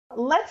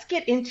Let's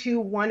get into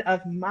one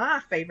of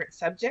my favorite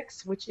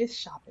subjects, which is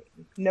shopping.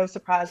 No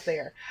surprise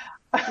there.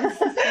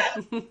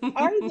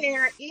 Are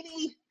there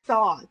any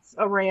thoughts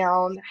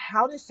around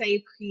how to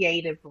save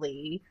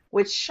creatively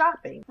with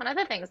shopping? One of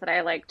the things that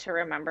I like to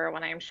remember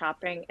when I'm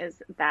shopping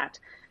is that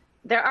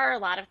there are a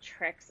lot of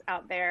tricks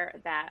out there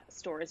that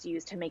stores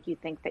use to make you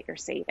think that you're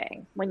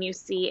saving. When you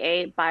see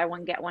a buy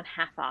one, get one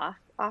half off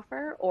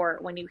offer, or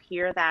when you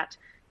hear that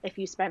if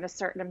you spend a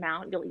certain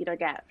amount, you'll either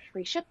get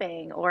free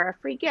shipping or a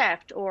free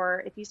gift,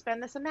 or if you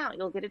spend this amount,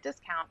 you'll get a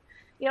discount.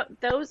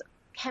 Those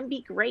can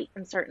be great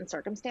in certain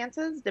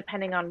circumstances,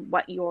 depending on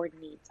what your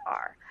needs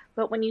are.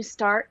 But when you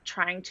start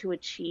trying to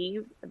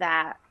achieve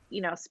that,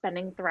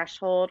 spending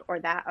threshold or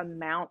that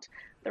amount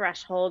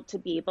threshold to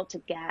be able to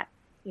get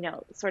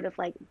sort of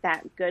like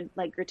that good,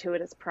 like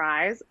gratuitous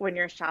prize when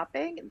you're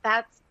shopping,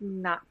 that's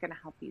not going to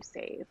help you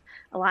save.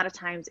 A lot of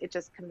times it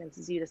just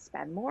convinces you to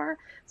spend more.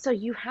 So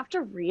you have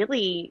to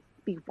really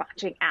be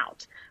watching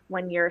out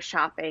when you're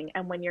shopping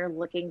and when you're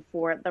looking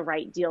for the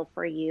right deal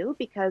for you,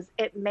 because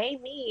it may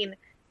mean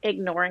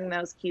ignoring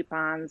those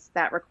coupons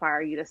that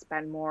require you to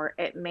spend more.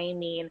 It may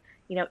mean,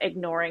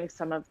 ignoring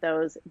some of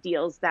those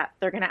deals that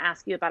they're going to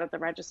ask you about at the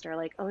register,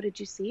 like, oh, did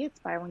you see it's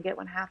buy one, get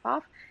one half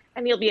off?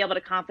 And you'll be able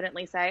to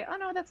confidently say, oh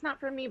no, that's not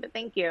for me, but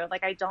thank you.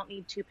 Like I don't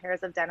need two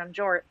pairs of denim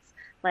jorts.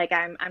 Like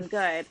I'm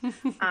good.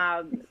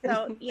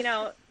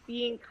 So,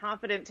 being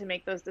confident to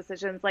make those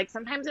decisions, like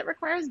sometimes it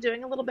requires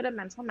doing a little bit of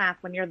mental math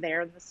when you're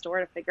there in the store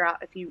to figure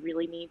out if you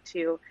really need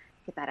to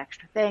get that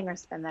extra thing or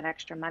spend that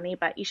extra money.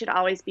 But you should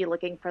always be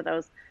looking for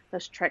those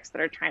tricks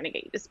that are trying to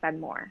get you to spend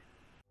more.